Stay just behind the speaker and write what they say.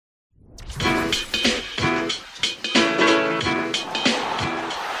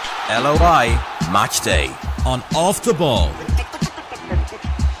LOI Matchday on Off the Ball.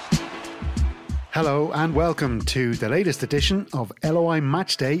 Hello and welcome to the latest edition of LOI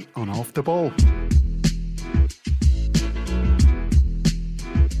Matchday on Off the Ball.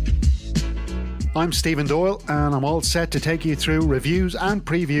 I'm Stephen Doyle and I'm all set to take you through reviews and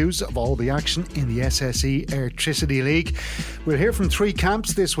previews of all the action in the SSE Airtricity League. We'll hear from three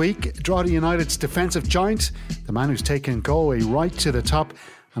camps this week: Drogheda United's defensive giant, the man who's taken Galway right to the top,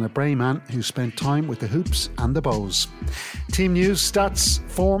 and a Bray man who spent time with the hoops and the bows. Team news, stats,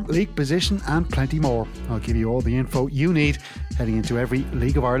 form, league position and plenty more. I'll give you all the info you need heading into every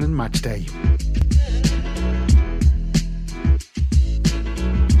League of Ireland match day.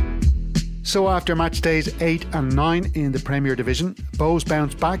 So after match days 8 and 9 in the Premier Division, Bows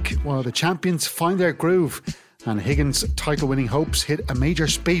bounce back while the champions find their groove, and Higgins' title-winning hopes hit a major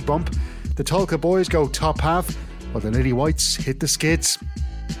speed bump. The Tulka boys go top half while the Lily Whites hit the skids.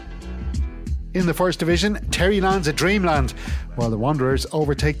 In the First Division, Terry lands a dreamland while the Wanderers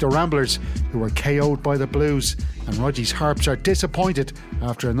overtake the Ramblers, who were KO'd by the Blues, and Roger's Harps are disappointed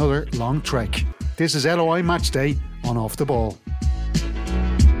after another long trek. This is LOI Matchday on Off the Ball.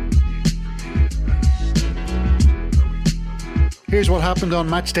 Here's what happened on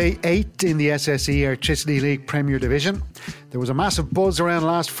match day 8 in the SSE Airtricity League Premier Division. There was a massive buzz around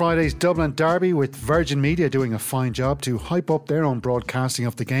last Friday's Dublin derby, with Virgin Media doing a fine job to hype up their own broadcasting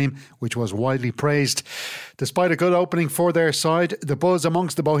of the game, which was widely praised. Despite a good opening for their side, the buzz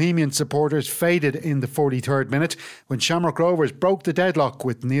amongst the Bohemian supporters faded in the 43rd minute when Shamrock Rovers broke the deadlock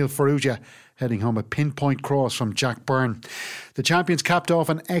with Neil Farrugia heading home a pinpoint cross from Jack Byrne. The champions capped off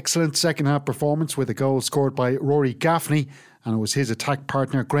an excellent second half performance with a goal scored by Rory Gaffney, and it was his attack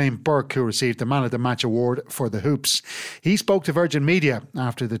partner Graham Burke who received the Man of the Match award for the Hoops. He spoke to Virgin Media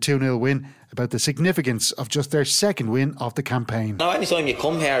after the 2-0 win about the significance of just their second win of the campaign. Now, anytime you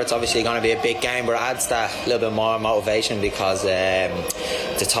come here, it's obviously going to be a big game, but it adds that little bit more motivation because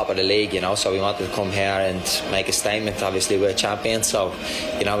it's the top of the league, so we wanted to come here and make a statement. Obviously we're champions, so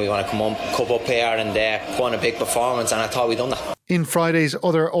we want to come up here and put on a big performance, and I thought we'd done that. In Friday's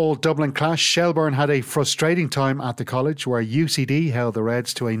other all-Dublin clash, Shelbourne had a frustrating time at the college where UCD held the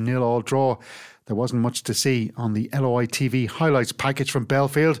Reds to a 0-0 draw. There wasn't much to see on the LOI TV highlights package from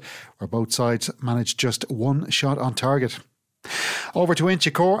Belfield, where both sides managed just one shot on target. Over to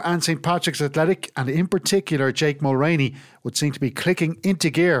Inchicore and St Patrick's Athletic, and in particular Jake Mulroney would seem to be clicking into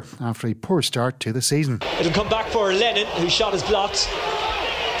gear after a poor start to the season. It'll come back for Lennon, who shot his blocked.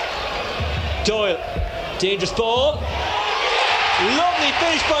 Doyle, dangerous ball. Lovely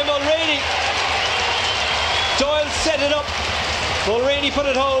finish by Mulroney. Doyle set it up. Mulroney put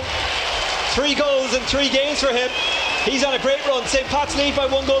it home. 3 goals in 3 games for him. He's on a great run. St Pat's lead by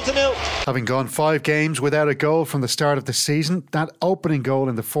 1-0. Having gone 5 games without a goal from the start of the season, that opening goal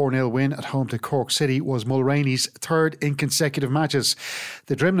in the 4-0 win at home to Cork City was Mulroney's 3rd in consecutive matches.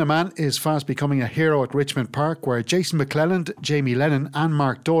 The Drimna man is fast becoming a hero at Richmond Park, where Jason McClelland, Jamie Lennon and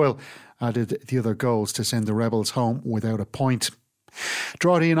Mark Doyle added the other goals to send the Rebels home without a point.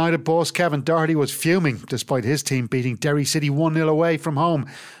 Drogheda United boss Kevin Doherty was fuming despite his team beating Derry City 1-0 away from home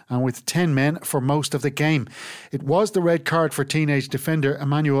and with 10 men for most of the game. It was the red card for teenage defender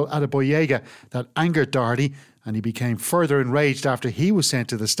Emmanuel Adebayoga that angered Doherty, and he became further enraged after he was sent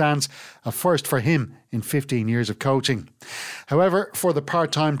to the stands, a first for him in 15 years of coaching. However, for the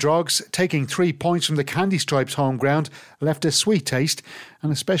part-time Drogs, taking 3 points from the Candy Stripes home ground left a sweet taste,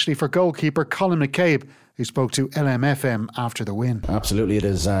 and especially for goalkeeper Colin McCabe, who spoke to LMFM after the win. Absolutely it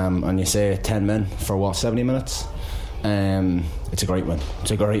is, and you say 10 men for 70 minutes? It's a great win.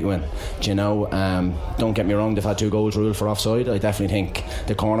 It's a great win. Don't get me wrong, they've had 2 goals ruled for offside. I definitely think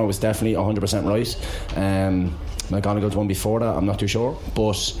the corner was definitely 100% right. McGonagall's one before that, I'm not too sure,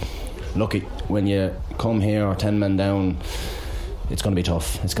 but look, when you come here 10 men down, it's going to be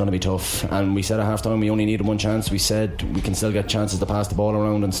tough. It's going to be tough. And we said at half time we only needed one chance. We said we can still get chances to pass the ball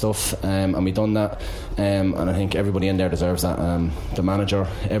around and stuff, and we done that. And I think everybody in there deserves that. The manager,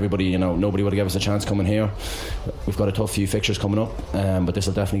 everybody, nobody would have given us a chance coming here. We've got a tough few fixtures coming up, but this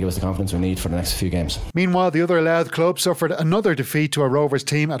will definitely give us the confidence we need for the next few games. Meanwhile, the other Louth club suffered another defeat to a Rovers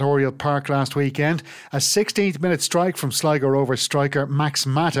team at Oriel Park last weekend. A 16th minute strike from Sligo Rovers striker Max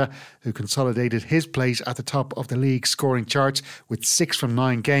Mata, who consolidated his place at the top of the league scoring charts with 6 from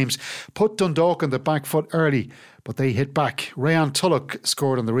 9 games, put Dundalk on the back foot early, but they hit back. Rayan Tulloch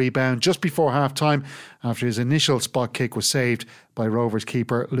scored on the rebound just before half-time after his initial spot kick was saved by Rovers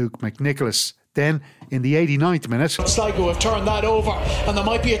keeper Luke McNicholas. Then, in the 89th minute, Sligo have turned that over, and there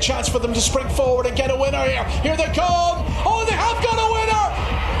might be a chance for them to spring forward and get a winner here. Here they come! Oh, they have got a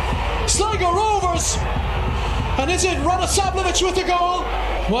winner! Sligo Rovers! And And is it Radosavljevic with the goal?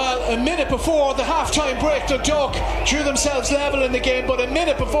 Well, a minute before the half-time break, Dundalk drew themselves level in the game, but a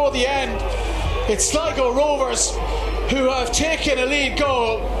minute before the end, it's Sligo Rovers who have taken a lead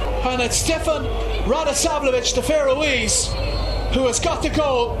goal, and it's Stephen Radosavljevic, the Faroese, who has got the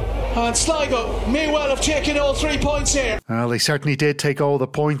goal, and Sligo may well have taken all 3 points here. Well, they certainly did take all the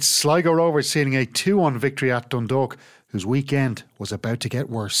points. Sligo Rovers sealing a 2-1 victory at Dundalk, whose weekend was about to get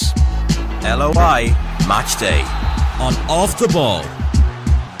worse. LOI Matchday on Off the Ball.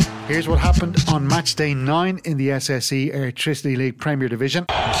 Here's what happened on match day 9 in the SSE Airtricity League Premier Division.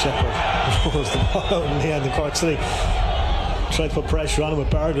 Shepherd rolls the ball out in the end of Cork City. Tried to put pressure on him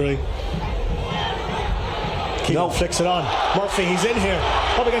with Bargery. Keeley flicks it on. Murphy, he's in here.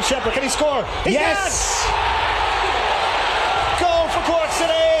 Up against Shepherd. Can he score? Yes! Goal for Cork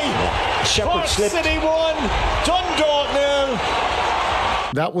City! Cork City 1, Dundalk 0.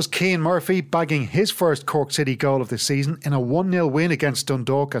 That was Cian Murphy bagging his first Cork City goal of the season in a 1-0 win against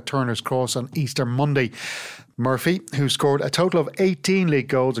Dundalk at Turner's Cross on Easter Monday. Murphy, who scored a total of 18 league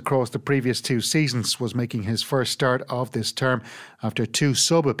goals across the previous 2 seasons, was making his first start of this term after 2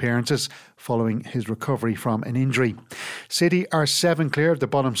 sub-appearances following his recovery from an injury. City are 7 clear of the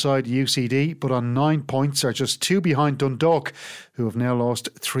bottom side UCD, but on 9 points are just 2 behind Dundalk, who have now lost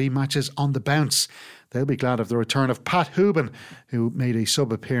 3 matches on the bounce. They'll be glad of the return of Pat Hooban, who made a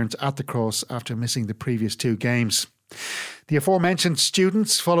sub-appearance at the Cross after missing the previous 2 games. The aforementioned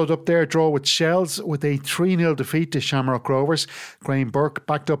Students followed up their draw with Shells with a 3-0 defeat to Shamrock Rovers. Graham Burke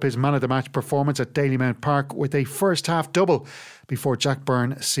backed up his man-of-the-match performance at Dalymount Park with a first-half double before Jack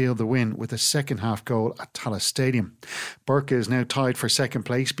Byrne sealed the win with a second-half goal at Tallaght Stadium. Burke is now tied for second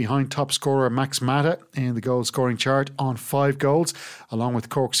place behind top scorer Max Mata in the goal-scoring chart on 5 goals, along with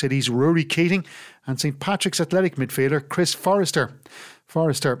Cork City's Rory Keating and St Patrick's Athletic midfielder Chris Forrester.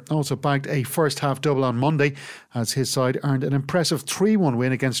 Forrester also bagged a first-half double on Monday as his side earned an impressive 3-1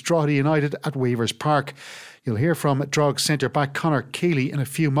 win against Drogheda United at Weavers Park. You'll hear from Drogheda centre-back Conor Keeley in a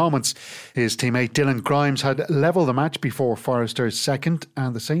few moments. His teammate Dylan Grimes had levelled the match before Forrester's second,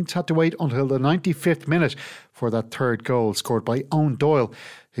 and the Saints had to wait until the 95th minute for that third goal scored by Owen Doyle,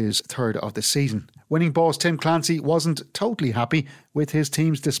 his third of the season. Winning boss Tim Clancy wasn't totally happy with his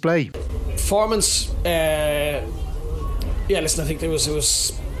team's display. Performance, I think it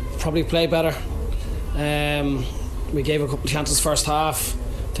was probably play better. We gave a couple of chances first half.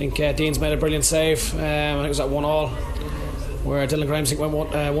 I think Dean's made a brilliant save. I think it was at 1-1, where Dylan Grimes went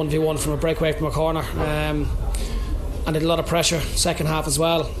 1v1 from a breakaway from a corner, and did a lot of pressure second half as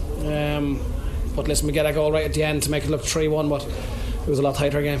well. But listen, we get a goal right at the end to make it look 3-1, but it was a lot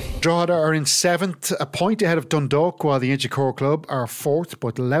tighter game. Drogheda are in 7th, a point ahead of Dundalk, while the Inchicore club are 4th,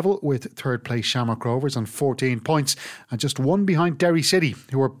 but level with third place Shamrock Rovers on 14 points and just 1 behind Derry City,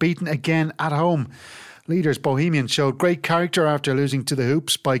 who were beaten again at home. Leaders Bohemians showed great character after losing to the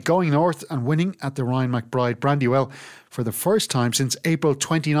Hoops by going north and winning at the Ryan McBride Brandywell for the first time since April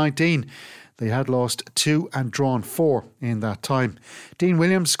 2019. They had lost 2 and drawn 4 in that time. Dean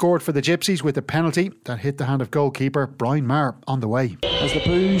Williams scored for the Gypsies with a penalty that hit the hand of goalkeeper Brian Marr on the way. As the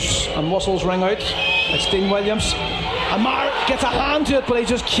boos and whistles ring out, it's Dean Williams. And Marr gets a hand to it, but he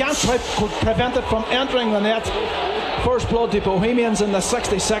just can't prevent it from entering the net. First blood to Bohemians in the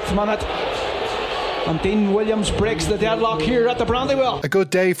 66th minute. And Dean Williams breaks the deadlock here at the Brandywell. A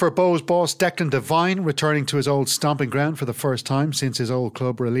good day for Bows boss Declan Devine, returning to his old stomping ground for the first time since his old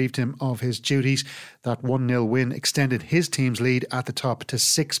club relieved him of his duties. That 1-0 win extended his team's lead at the top to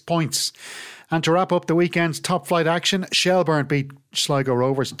 6 points. And to wrap up the weekend's top flight action, Shelbourne beat Sligo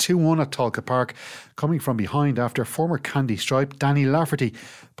Rovers 2-1 at Tolka Park, coming from behind after former Candy Stripe Danny Lafferty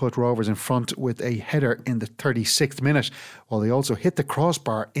put Rovers in front with a header in the 36th minute, while they also hit the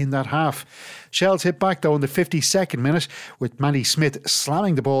crossbar in that half. Shells hit back though in the 52nd minute, with Manny Smith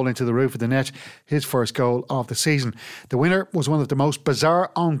slamming the ball into the roof of the net, his first goal of the season. The winner was one of the most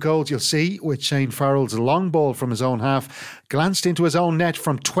bizarre own goals you'll see, with Shane Farrell's long ball from his own half glanced into his own net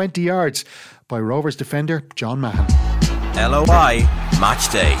from 20 yards by Rovers defender John Mahon. LOI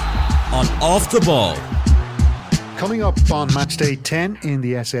Matchday on Off the Ball. Coming up on match day 10 in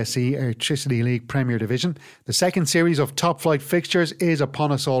the SSE Airtricity League Premier Division, the second series of top flight fixtures is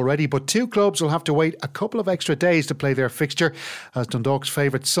upon us already, but 2 clubs will have to wait a couple of extra days to play their fixture, as Dundalk's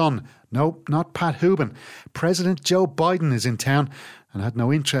favourite son, no, not Pat Hooban, President Joe Biden is in town and had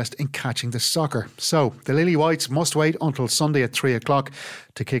no interest in catching the soccer. So the Lily Whites must wait until Sunday at 3 o'clock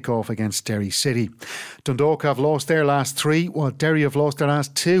to kick off against Derry City. Dundalk have lost their last 3, while Derry have lost their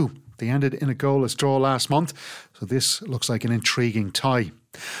last 2. They ended in a goalless draw last month, so this looks like an intriguing tie.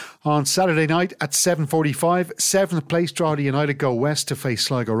 On Saturday night at 7:45, 7th place Drogheda United go west to face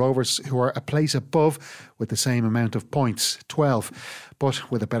Sligo Rovers, who are a place above with the same amount of points, 12,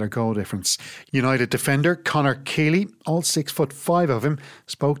 but with a better goal difference. United defender Conor Keeley, all 6'5" of him,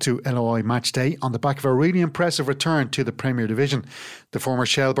 spoke to LOI Matchday on the back of a really impressive return to the Premier Division. The former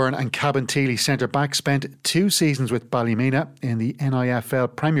Shelbourne and Cabinteely centre-back spent 2 seasons with Ballymena in the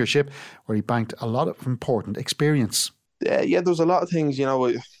NIFL Premiership, where he banked a lot of important experience. Yeah, there was a lot of things,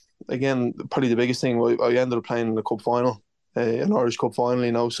 again, probably the biggest thing, I ended up playing in the cup final, an Irish Cup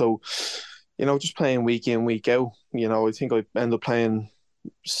final, so, just playing week in, week out, I think I ended up playing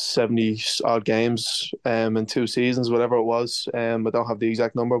 70 odd games in 2 seasons, whatever it was. I don't have the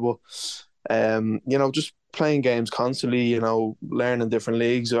exact number, but, just playing games constantly, learning different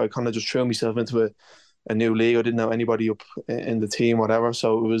leagues. I kind of just threw myself into a new league. I didn't know anybody up in the team, whatever.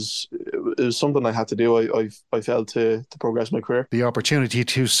 So it was something I had to do. I felt to progress my career. The opportunity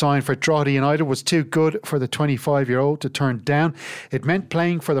to sign for Drogheda United was too good for the 25-year-old to turn down. It meant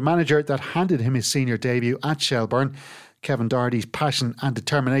playing for the manager that handed him his senior debut at Shelbourne. Kevin Doherty's passion and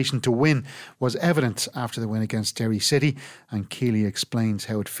determination to win was evident after the win against Derry City, and Keeley explains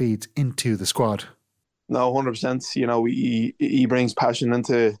how it feeds into the squad. No, 100%. He brings passion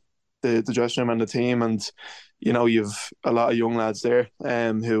into the dressing room and the team, and you've a lot of young lads there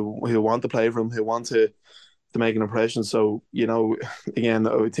who want to play for him, who want to make an impression. So again,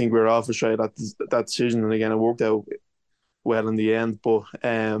 I think we were all frustrated at that decision, and again it worked out well in the end. But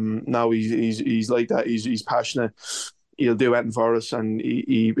now he's like that. He's passionate. He'll do anything for us, and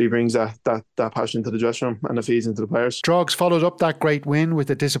he brings that passion to the dressing room, and it feeds into the players. Drogs followed up that great win with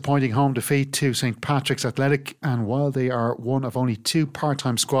a disappointing home defeat to St Patrick's Athletic, and while they are one of only 2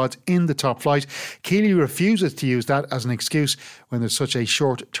 part-time squads in the top flight, Keeley refuses to use that as an excuse when there's such a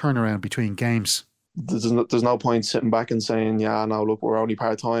short turnaround between games. There's no point sitting back and saying, yeah, no, look, we're only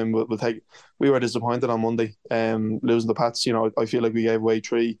part-time. We'll take. We were disappointed on Monday, losing the Pats. I feel like we gave away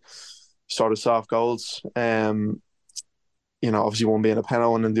 3 sort of soft goals. Obviously one being a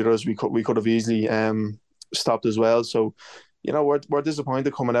penalty, and the others we could have easily stopped as well. So, we're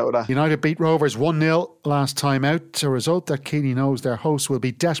disappointed coming out of that. United beat Rovers 1-0 last time out, a result that Keeley knows their hosts will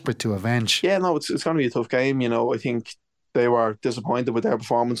be desperate to avenge. Yeah, no, it's going to be a tough game. I think they were disappointed with their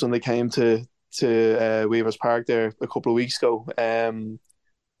performance when they came to Weavers Park there a couple of weeks ago, and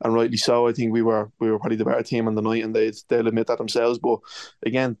rightly so. I think we were probably the better team on the night, and they'll admit that themselves. But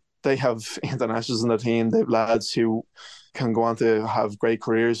again, they have internationals in their team. They have lads who can go on to have great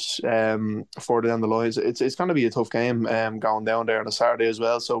careers further down the line. It's going to be a tough game going down there on a Saturday as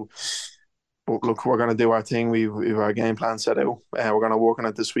well. So, but look, we're going to do our thing. We've our game plan set out. We're going to work on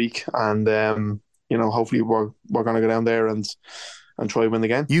it this week, and hopefully we're going to go down there and try to win the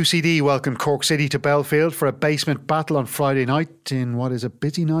game. UCD welcomed Cork City to Belfield for a basement battle on Friday night in what is a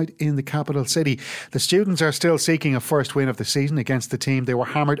busy night in the capital city. The students are still seeking a first win of the season against the team they were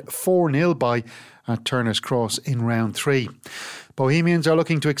hammered 4-0 by at Turner's Cross in round 3. Bohemians are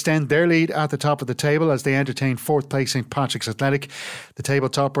looking to extend their lead at the top of the table as they entertain 4th place St Patrick's Athletic. The table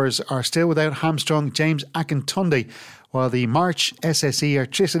toppers are still without hamstrung James Akintunde, while the March SSE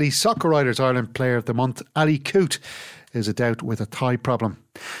Airtricity Soccer Riders Ireland Player of the Month, Ali Coote, is a doubt with a thigh problem.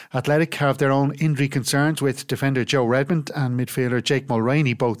 Athletic have their own injury concerns, with defender Joe Redmond and midfielder Jake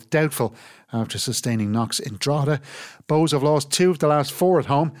Mulroney both doubtful after sustaining knocks in Drogheda. Bows have lost 2 of the last 4 at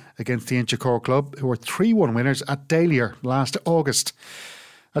home against the Inchicore club, who were 3-1 winners at Dalier last August.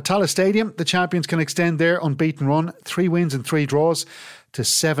 At Tallaght Stadium, the champions can extend their unbeaten run, 3 wins and 3 draws, to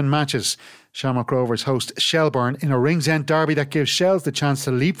 7 matches. Shamrock Rovers host Shelbourne in a Ringsend derby that gives Shells the chance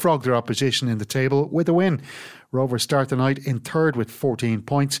to leapfrog their opposition in the table with a win. Rovers start the night in 3rd with 14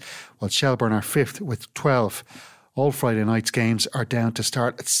 points, while Shelbourne are 5th with 12. All Friday night's games are down to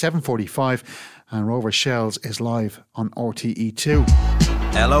start at 7:45, and Rovers Shells is live on RTE2.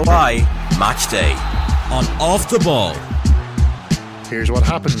 LOI Matchday on Off the Ball. Here's what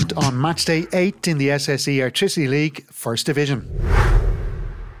happened on Matchday 8 in the SSE Airtricity League First Division.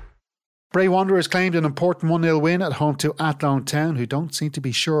 Bray Wanderers claimed an important 1-0 win at home to Athlone Town, who don't seem to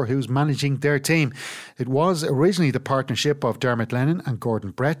be sure who's managing their team. It was originally the partnership of Dermot Lennon and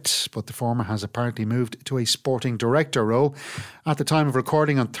Gordon Brett, but the former has apparently moved to a sporting director role. At the time of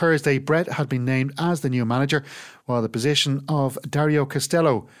recording on Thursday, Brett had been named as the new manager, while the position of Dario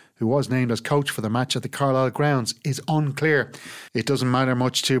Costello, who was named as coach for the match at the Carlisle grounds, is unclear. It doesn't matter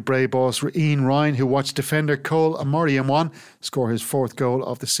much to Bray boss Ian Ryan, who watched defender Cole Amoriamwan score his 4th goal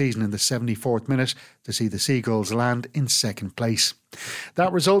of the season in the 74th minute to see the Seagulls land in 2nd place.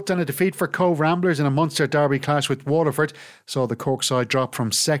 That result and a defeat for Cove Ramblers in a Munster derby clash with Waterford saw the Cork side drop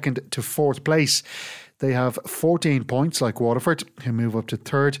from 2nd to 4th place. They have 14 points like Waterford, who move up to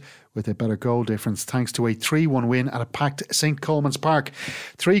third with a better goal difference thanks to a 3-1 win at a packed St Coleman's Park.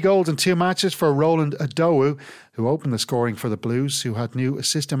 3 goals in 2 matches for Roland Adowu, who opened the scoring for the Blues, who had new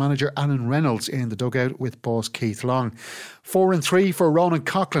assistant manager Alan Reynolds in the dugout with boss Keith Long. 4 and 3 for Ronan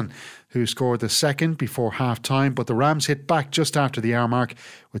Coughlin, who scored the second before half-time, but the Rams hit back just after the hour mark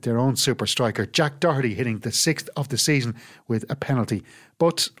with their own super striker Jack Doherty hitting the 6th of the season with a penalty.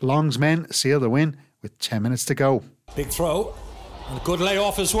 But Long's men seal the win with 10 minutes to go. Big throw and a good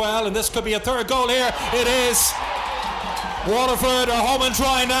layoff as well, and this could be a third goal here. It is. Waterford are home and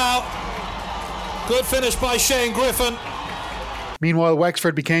dry now. Good finish by Shane Griffin. Meanwhile,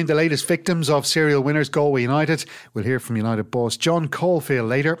 Wexford became the latest victims of serial winners Galway United. We'll hear from United boss John Caulfield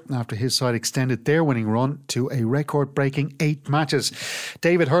later after his side extended their winning run to a record-breaking 8 matches.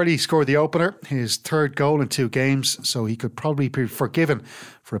 David Hurley scored the opener, his 3rd goal in 2 games, so he could probably be forgiven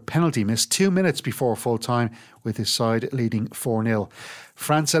for a penalty miss 2 minutes before full-time with his side leading 4-0.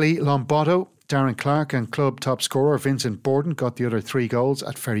 Franceli Lombardo, Darren Clark and club top scorer Vincent Borden got the other 3 goals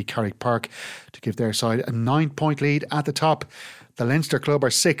at Ferry Carrick Park to give their side a 9-point lead at the top. The Leinster club are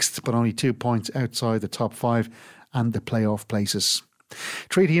 6th, but only 2 points outside the top 5 and the playoff places.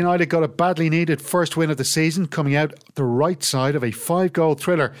 Treaty United got a badly needed first win of the season, coming out the right side of a 5-goal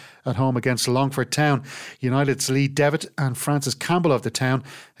thriller at home against Longford Town. United's Lee Devitt and Francis Campbell of the Town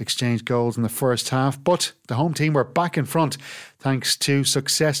exchanged goals in the first half, but the home team were back in front thanks to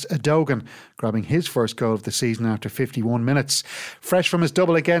Success Adogan grabbing his first goal of the season after 51 minutes. Fresh from his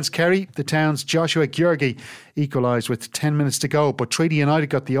double against Kerry, the Town's Joshua György equalised with 10 minutes to go, but Treaty United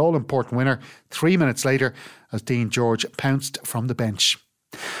got the all-important winner 3 minutes later as Dean George pounced from the bench.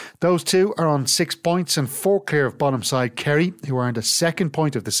 Those two are on 6 points and 4 clear of bottom side Kerry, who earned a 2nd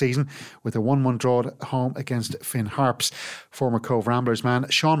point of the season with a 1-1 draw at home against Finn Harps. Former Cove Ramblers man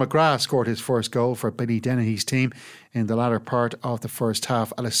Sean McGrath scored his first goal for Billy Dennehy's team in the latter part of the first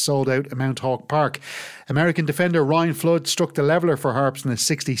half at a sold-out Mount Hawk Park. American defender Ryan Flood struck the leveller for Harps in the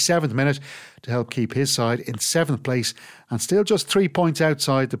 67th minute to help keep his side in 7th place and still just 3 points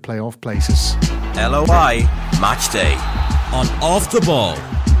outside the playoff places. LOI Matchday on Off the Ball.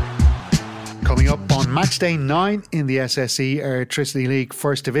 Coming up on Matchday 9 in the SSE Airtricity League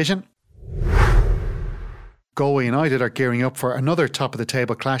First Division. Galway United are gearing up for another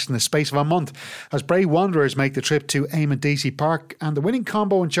top-of-the-table clash in the space of a month as Bray Wanderers make the trip to Eamon Deasy Park, and the winning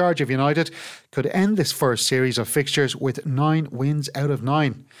combo in charge of United could end this first series of fixtures with 9 wins out of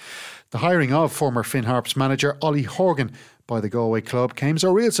 9. The hiring of former Finn Harps manager Ollie Horgan by the Galway club came as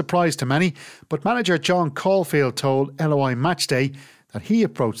a real surprise to many, but manager John Caulfield told LOI Matchday that he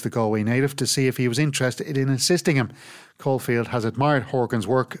approached the Galway native to see if he was interested in assisting him. Caulfield has admired Horgan's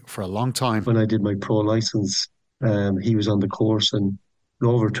work for a long time. When I did my pro licence, he was on the course, and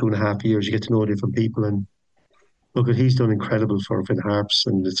over 2.5 years you get to know different people, and look, he's done incredible for Finn Harps,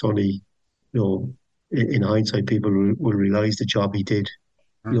 and it's only, in hindsight people will realise the job he did.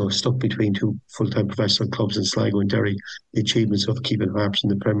 Stuck between 2 full-time professional clubs in Sligo and Derry, the achievements of keeping Harps in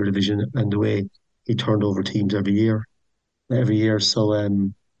the Premier Division and the way he turned over teams every year. So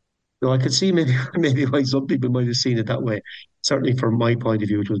I could see maybe why some people might have seen it that way. Certainly from my point of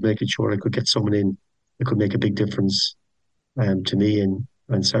view, it was making sure I could get someone in that could make a big difference to me and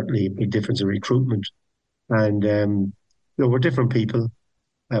certainly a big difference in recruitment. And we're different people,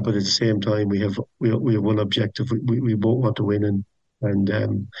 but at the same time we have one objective. We both want to win, and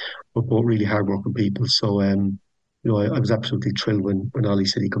we're both really hard-working people. So I was absolutely thrilled when Ollie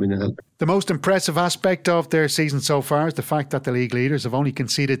said he'd come in and help. The most impressive aspect of their season so far is the fact that the league leaders have only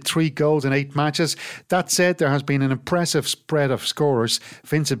conceded 3 goals in 8 matches. That said, there has been an impressive spread of scorers.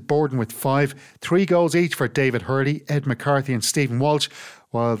 Vincent Borden with 5, 3 goals each for David Hurley, Ed McCarthy and Stephen Walsh,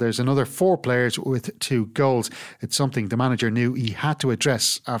 while there's another 4 players with 2 goals. It's something the manager knew he had to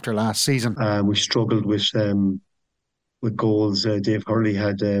address after last season. We struggled with goals. Dave Hurley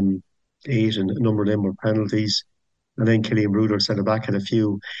had 8, and a number of them were penalties. And then Keeley and Ruder centre back had a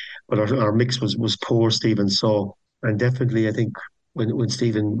few, but our mix was poor, Stephen. So, and definitely I think when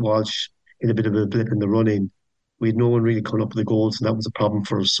Stephen Walsh hit a bit of a blip in the running, we had no one really coming up with the goals, and that was a problem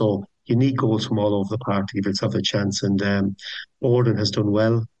for us. So you need goals from all over the park to give yourself a chance. And Borden has done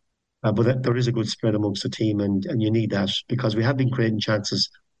well, but there is a good spread amongst the team, and you need that because we have been creating chances.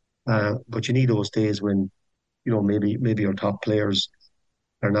 But you need those days when maybe our top players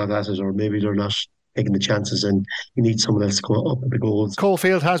are not at it, or maybe they're not taking the chances, and you need someone else to go up with the goals.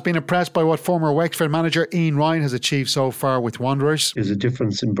 Caulfield has been impressed by what former Wexford manager Ian Ryan has achieved so far with Wanderers. There's a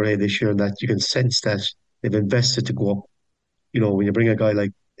difference in Bray this year in that you can sense that they've invested to go up. When you bring a guy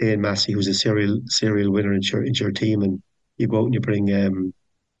like Ian Massey, who's a serial winner into your team, and you go out and you bring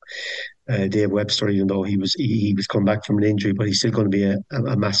Dave Webster, even though he was come back from an injury, but he's still going to be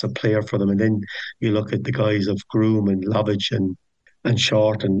a massive player for them. And then you look at the guys of Groom and Lovage and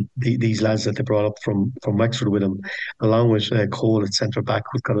Short and these lads that they brought up from Wexford with him, along with Cole at centre back,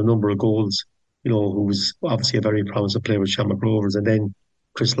 who's got a number of goals. Who was obviously a very promising player with Shamrock Rovers, and then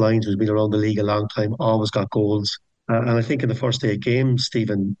Chris Lyons, who's been around the league a long time, always got goals. And I think in the first 8 games,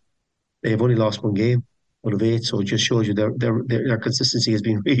 Stephen, they've only lost 1 game out of 8, so it just shows you their consistency has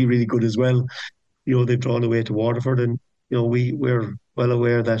been really, really good as well. They've drawn away to Waterford, and we're well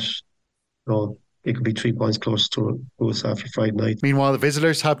aware that it could be 3 points close to us after Friday night. Meanwhile, the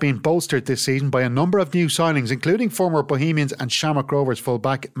visitors have been bolstered this season by a number of new signings, including former Bohemians and Shamrock Rovers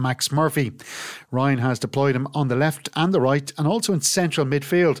fullback Max Murphy. Ryan has deployed him on the left and the right, and also in central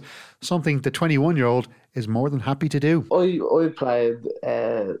midfield, something the 21-year-old is more than happy to do. I played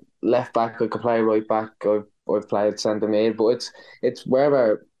left back, I could play right back, I've played centre mid, but it's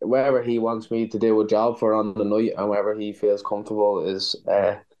wherever he wants me to do a job for on the night, and wherever he feels comfortable is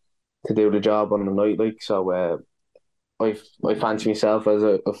to do the job on the night. So I fancy myself as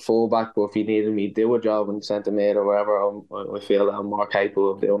a full back, but if he needed me to do a job in centre mid or wherever, I feel that I'm more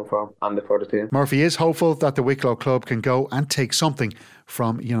capable of doing it for him and for the team. Murphy is hopeful that the Wicklow club can go and take something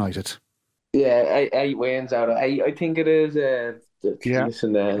from United. Yeah, 8 wins out of 8. I think it is.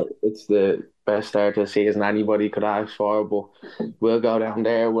 Listen, it's the best start to the season anybody could ask for, but we'll go down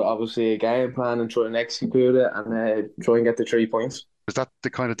there with obviously a game plan and try and execute it and try and get the 3 points. Is that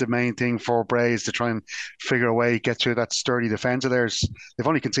the main thing for Bray, is to try and figure a way, get through that sturdy defence of theirs? They've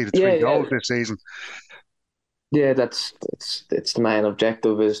only conceded 3 goals this season. Yeah, it's the main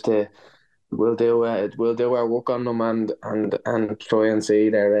objective is we'll do our work on them and try and see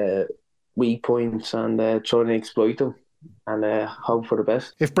their weak points and try and exploit them and hope for the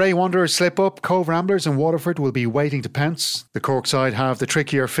best. If Bray Wanderers slip up, Cove Ramblers and Waterford will be waiting to pounce. The Cork side have the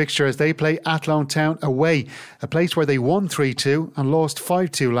trickier fixture as they play Athlone Town away, a place where they won 3-2 and lost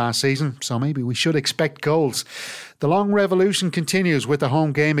 5-2 last season, so maybe we should expect goals. The long revolution continues with the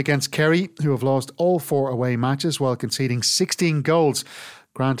home game against Kerry, who have lost all 4 away matches while conceding 16 goals.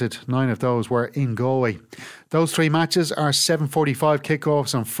 Granted, 9 of those were in Galway. Those 3 matches are 7:45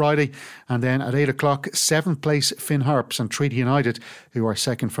 kickoffs on Friday, and then at 8 o'clock, 7th place Finn Harps and Treaty United, who are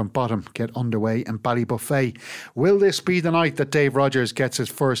second from bottom, get underway in Ballybuffet. Will this be the night that Dave Rogers gets his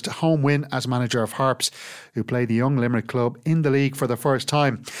first home win as manager of Harps, who play the young Limerick club in the league for the first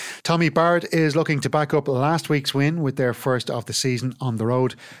time? Tommy Bard is looking to back up last week's win with their first of the season on the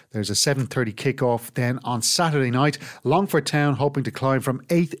road. There's a 7:30 kickoff then on Saturday night. Longford Town hoping to climb from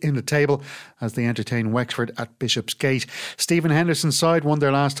 8th in the table as they entertain Wexford at Bishopsgate. Stephen Henderson's side won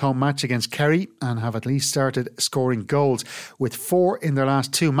their last home match against Kerry and have at least started scoring goals, with 4 in their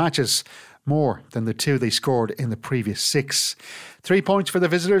last 2 matches, more than the 2 they scored in the previous 6. 3 points for the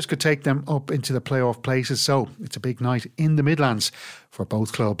visitors could take them up into the playoff places, so it's a big night in the Midlands for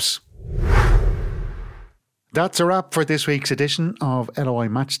both clubs. That's a wrap for this week's edition of LOI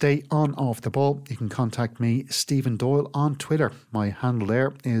Matchday on Off the Ball. You can contact me, Stephen Doyle, on Twitter. My handle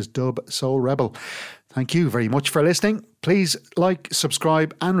there is DubSoulRebel. Thank you very much for listening. Please like,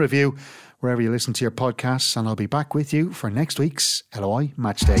 subscribe and review wherever you listen to your podcasts, and I'll be back with you for next week's LOI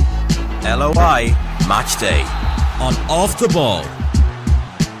Matchday. LOI Matchday on Off the Ball.